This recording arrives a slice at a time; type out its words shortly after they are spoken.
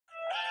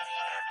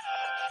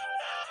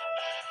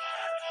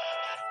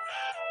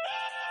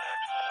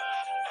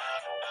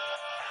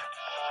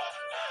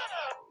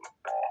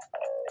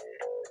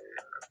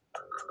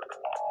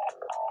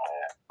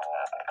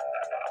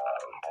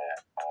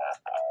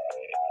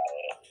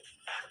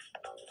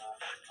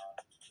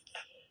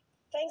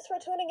for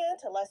tuning in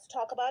to Let's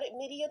Talk About It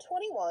Media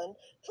 21.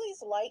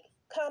 Please like,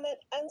 comment,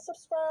 and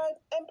subscribe.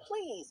 And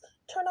please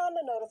turn on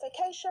the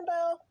notification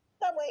bell.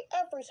 That way,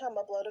 every time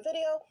I upload a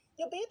video,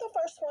 you'll be the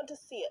first one to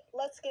see it.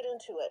 Let's get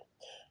into it.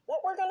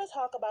 What we're going to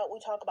talk about, we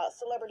talk about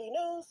celebrity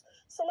news,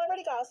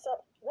 celebrity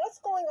gossip,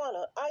 what's going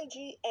on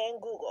IG and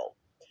Google,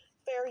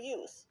 fair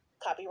use,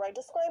 copyright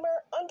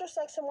disclaimer under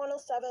Section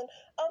 107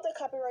 of the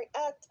Copyright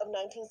Act of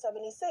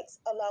 1976,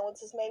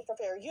 allowances made for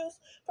fair use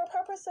for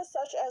purposes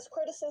such as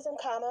criticism,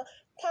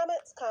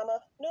 comments,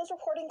 news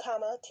reporting,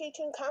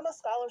 teaching,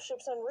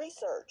 scholarships, and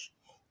research.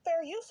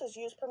 Fair use is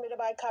use permitted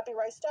by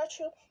copyright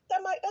statute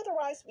that might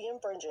otherwise be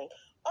infringing.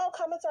 All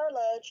comments are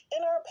alleged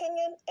in our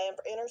opinion and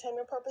for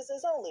entertainment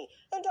purposes only.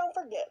 And don't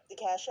forget, the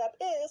Cash App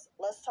is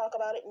Let's Talk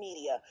About It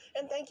Media.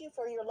 And thank you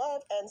for your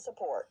love and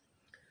support.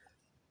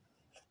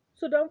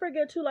 So don't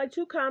forget to like,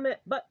 to comment,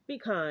 but be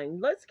kind.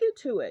 Let's get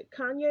to it.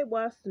 Kanye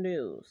West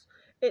news.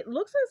 It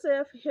looks as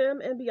if him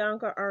and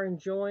Bianca are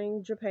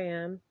enjoying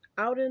Japan,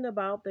 out and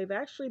about. They've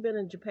actually been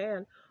in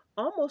Japan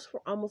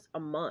for almost a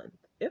month,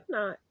 if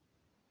not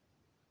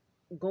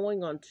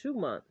going on 2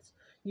 months.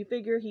 You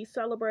figure he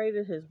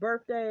celebrated his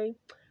birthday.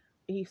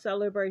 He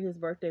celebrated his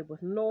birthday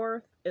with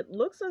North. It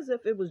looks as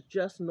if it was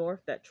just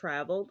North that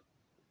traveled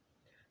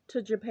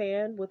to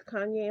Japan with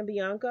Kanye and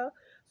Bianca.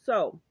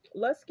 So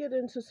let's get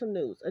into some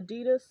news.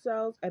 Adidas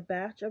sells a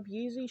batch of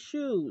Yeezy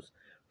shoes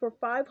for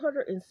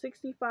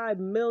 $565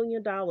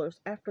 million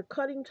after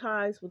cutting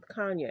ties with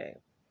Kanye.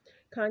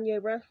 Kanye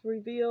West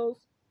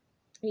reveals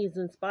he's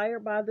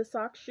inspired by the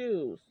sock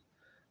shoes.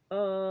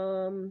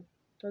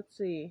 Let's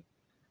see.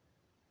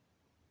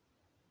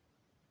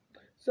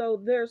 So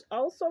there's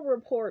also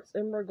reports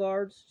in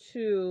regards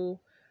to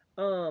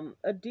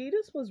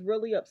Adidas was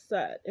really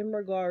upset in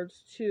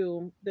regards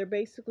to, they're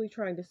basically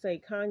trying to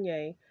say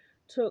Kanye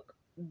took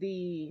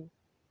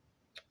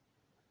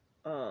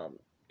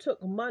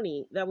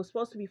money that was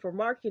supposed to be for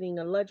marketing.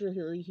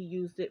 Allegedly, he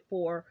used it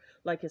for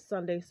like his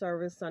Sunday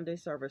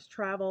service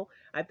travel.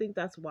 I think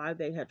that's why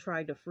they had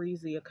tried to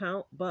freeze the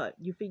account. But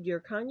you figure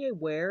Kanye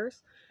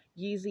wears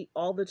Yeezy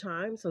all the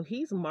time, so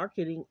he's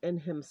marketing in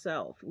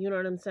himself. You know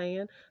what I'm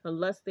saying?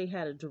 Unless they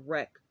had a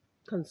direct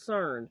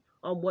concern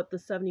on what the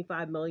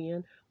 75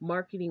 million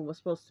marketing was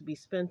supposed to be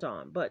spent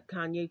on. But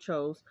Kanye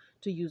chose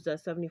to use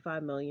that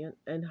 75 million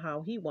and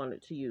how he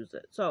wanted to use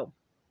it. So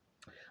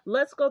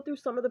let's go through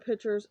some of the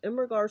pictures in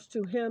regards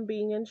to him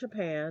being in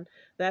Japan.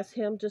 That's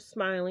him just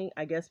smiling.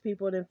 I guess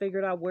people didn't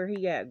figure out where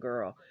he at,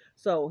 girl.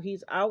 So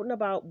he's out and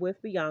about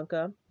with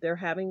Bianca. They're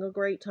having a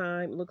great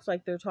time. Looks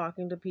like they're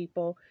talking to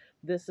people.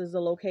 This is a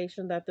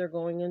location that they're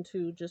going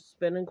into, just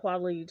spending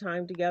quality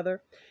time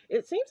together.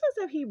 It seems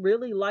as if he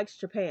really likes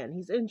Japan.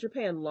 He's in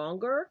Japan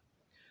longer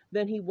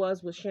than he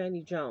was with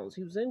Shani Jones.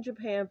 He was in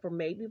Japan for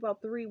maybe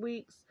about 3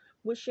 weeks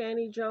with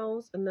Shani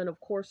Jones, and then of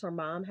course her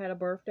mom had a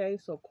birthday,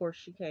 so of course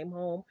she came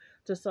home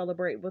to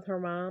celebrate with her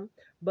mom.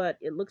 But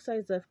it looks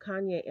as if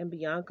Kanye and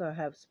Bianca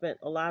have spent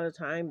a lot of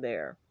time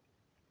there.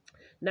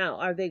 Now,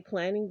 are they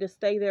planning to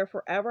stay there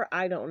forever?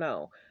 I don't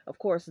know. Of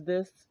course,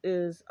 this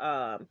is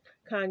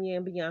Kanye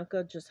and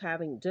Bianca just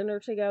having dinner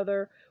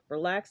together,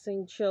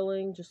 relaxing,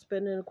 chilling, just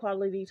spending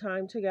quality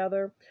time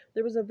together.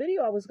 There was a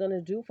video I was going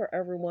to do for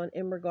everyone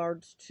in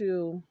regards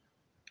to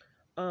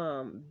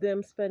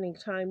them spending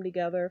time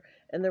together,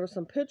 and there were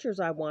some pictures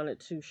I wanted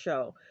to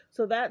show.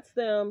 So that's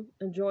them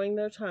enjoying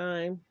their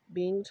time,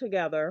 being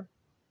together.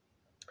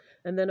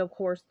 And then, of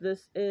course,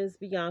 this is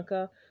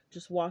Bianca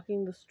just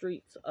walking the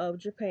streets of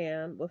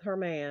Japan with her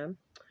man.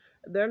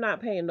 They're not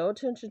paying no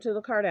attention to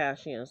the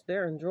Kardashians.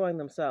 They're enjoying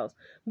themselves.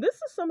 This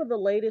is some of the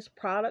latest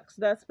products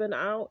that's been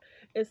out.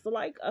 It's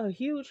like a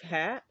huge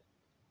hat.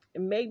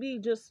 Maybe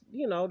just,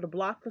 to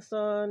block the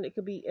sun. It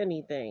could be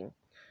anything.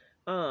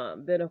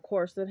 Then of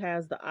course it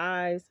has the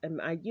eyes, and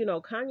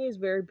Kanye is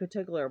very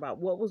particular about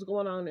what was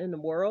going on in the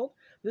world.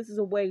 This is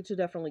a way to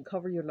definitely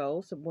cover your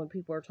nose, so when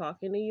people are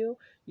talking to you,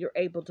 you're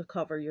able to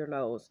cover your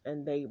nose,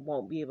 and they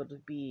won't be able to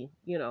be,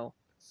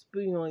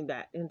 spewing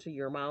that into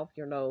your mouth,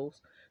 your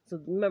nose.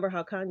 So remember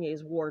how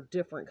Kanye's wore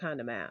different kind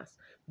of masks.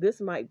 This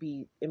might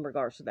be in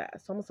regards to that.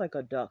 It's almost like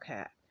a duck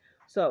hat.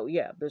 So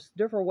yeah, there's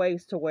different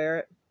ways to wear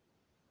it.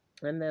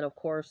 And then of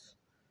course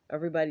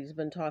everybody's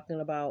been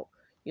talking about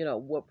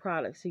what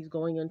products he's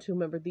going into.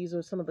 Remember, these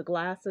are some of the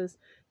glasses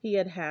he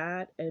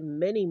had, and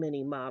many,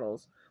 many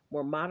models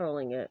were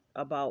modeling it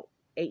about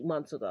 8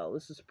 months ago.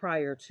 This is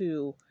prior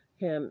to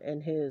him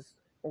and his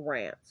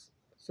rants.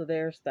 So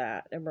there's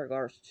that in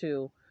regards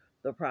to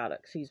the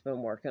products he's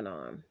been working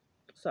on.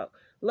 So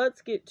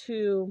let's get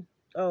to,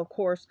 of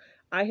course,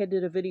 I had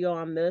did a video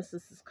on this.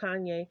 This is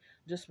Kanye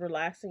just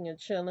relaxing and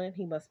chilling.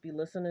 He must be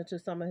listening to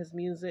some of his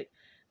music,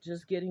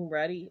 just getting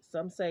ready.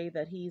 Some say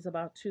that he's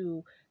about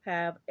to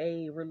have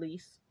a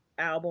release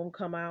album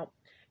come out,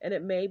 and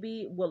it may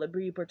be, will it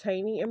be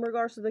pertaining in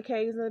regards to the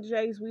K's and the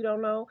J's? We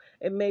don't know.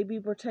 It may be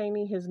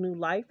pertaining his new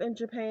life in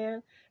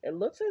Japan. It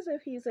looks as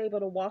if he's able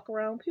to walk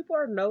around. People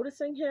are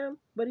noticing him,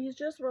 but he's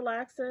just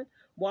relaxing,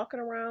 walking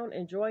around,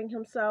 enjoying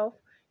himself.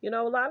 A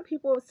lot of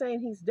people are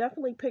saying he's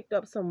definitely picked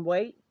up some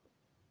weight,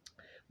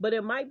 but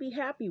it might be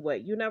happy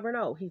weight. You never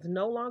know. He's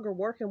no longer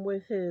working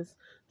with his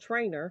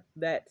trainer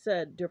that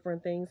said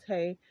different things.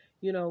 Hey,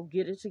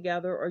 get it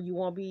together or you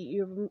won't be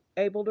even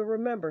able to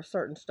remember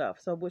certain stuff.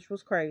 So, which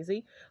was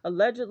crazy.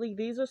 Allegedly,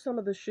 these are some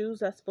of the shoes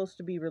that's supposed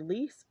to be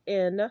released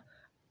in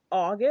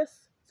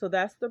August. So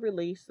that's the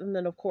release. And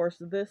then, of course,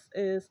 this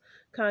is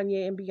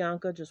Kanye and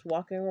Bianca just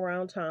walking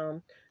around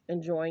town,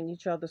 enjoying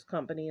each other's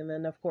company. And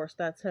then, of course,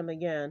 that's him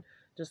again,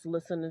 just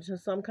listening to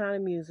some kind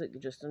of music,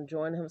 just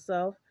enjoying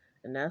himself.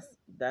 And that's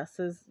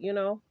his,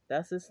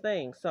 that's his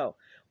thing. So,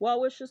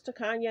 well wishes to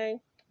Kanye,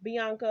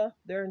 Bianca.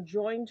 They're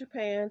enjoying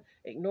Japan,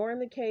 ignoring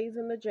the K's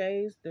and the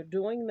J's. They're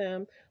doing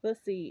them.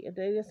 Let's see,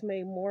 they just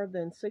made more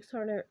than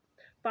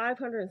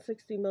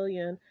 560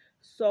 million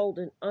sold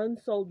and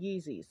unsold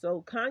Yeezys.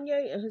 So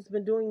Kanye has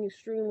been doing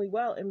extremely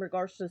well in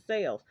regards to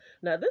sales.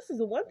 Now, this is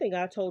the one thing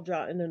I told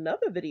y'all in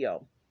another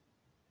video.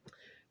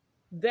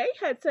 They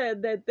had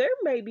said that they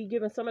may be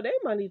giving some of their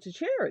money to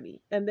charity.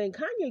 And then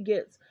Kanye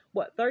gets,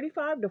 what,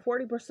 35 to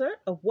 40%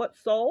 of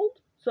what's sold?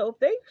 So if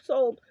they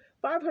sold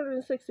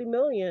 560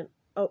 million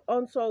of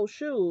unsold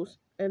shoes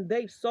and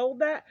they've sold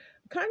that,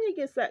 Kanye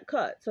gets that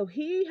cut. So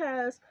he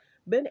has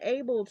been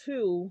able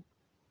to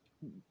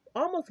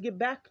almost get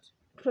back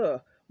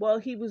to, well,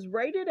 he was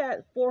rated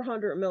at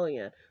 400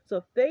 million. So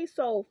if they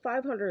sold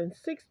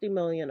 560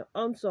 million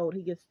unsold,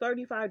 he gets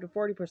 35 to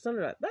 40% of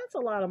that. That's a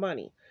lot of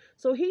money.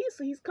 So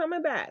he's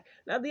coming back.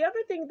 Now, the other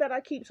thing that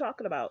I keep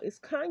talking about is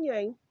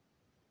Kanye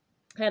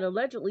had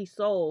allegedly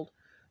sold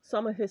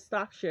some of his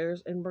stock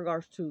shares in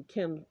regards to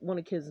one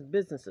of Kim's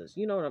businesses.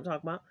 You know what I'm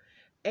talking about?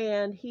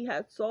 And he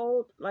had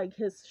sold like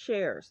his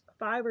shares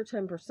 5 or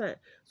 10%.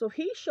 So if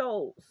he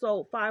sold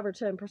 5 or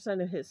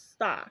 10% of his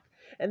stock,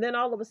 and then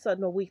all of a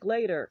sudden a week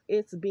later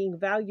it's being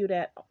valued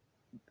at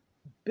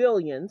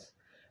billions.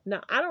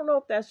 Now, I don't know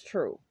if that's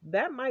true.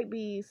 That might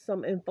be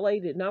some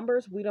inflated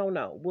numbers. We don't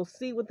know. We'll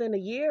see within a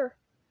year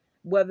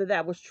whether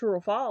that was true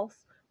or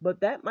false,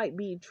 but that might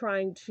be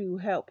trying to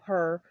help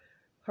her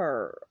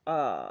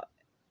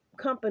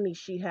company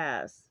she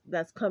has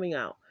that's coming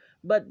out.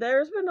 But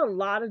there's been a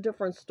lot of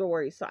different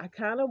stories. So I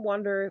kind of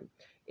wonder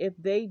if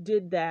they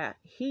did that.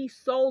 He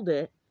sold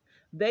it.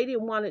 They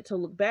didn't want it to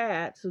look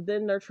bad. So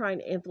then they're trying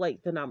to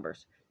inflate the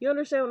numbers. You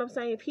understand what I'm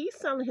saying? If he's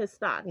selling his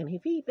stock and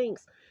if he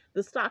thinks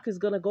the stock is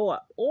going to go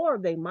up, or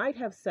they might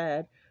have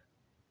said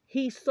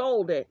he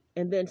sold it.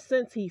 And then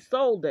since he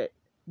sold it,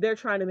 they're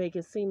trying to make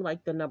it seem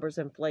like the numbers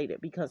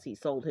inflated because he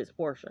sold his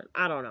portion.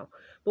 I don't know.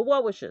 But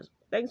well wishes.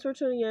 Thanks for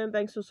tuning in.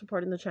 Thanks for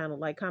supporting the channel.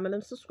 Like, comment,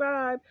 and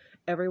subscribe.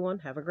 Everyone,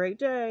 have a great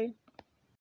day.